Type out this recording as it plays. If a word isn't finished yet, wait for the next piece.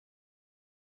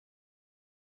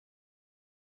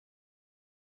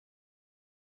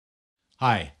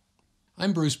Hi,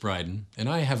 I'm Bruce Brydon, and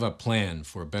I have a plan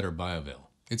for Better Biovail.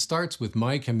 It starts with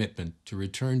my commitment to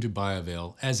return to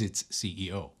Biovail as its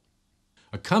CEO.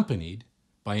 Accompanied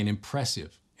by an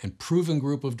impressive and proven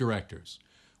group of directors,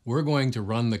 we're going to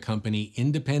run the company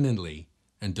independently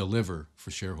and deliver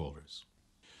for shareholders.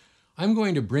 I'm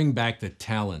going to bring back the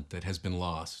talent that has been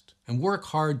lost and work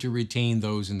hard to retain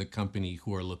those in the company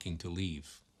who are looking to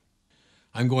leave.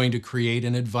 I'm going to create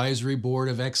an advisory board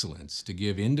of excellence to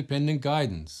give independent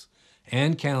guidance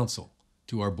and counsel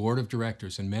to our board of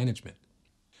directors and management.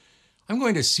 I'm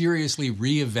going to seriously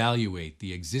reevaluate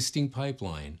the existing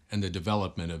pipeline and the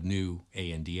development of new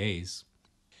ANDAs.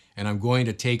 And I'm going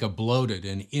to take a bloated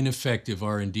and ineffective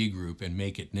R&D group and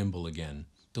make it nimble again,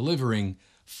 delivering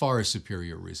far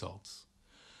superior results.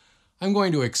 I'm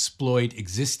going to exploit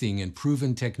existing and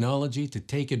proven technology to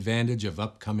take advantage of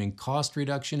upcoming cost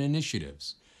reduction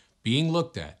initiatives being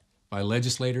looked at by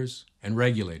legislators and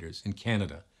regulators in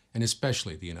Canada and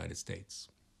especially the United States.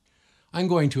 I'm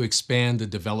going to expand the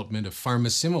development of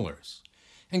pharmasimilars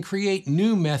and create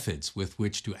new methods with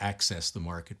which to access the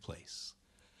marketplace.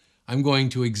 I'm going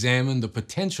to examine the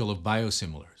potential of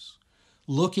biosimilars,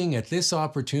 looking at this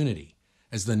opportunity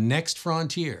as the next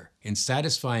frontier in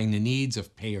satisfying the needs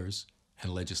of payers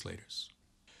and legislators.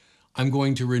 I'm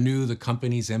going to renew the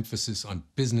company's emphasis on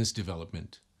business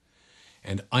development,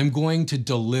 and I'm going to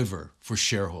deliver for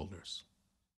shareholders.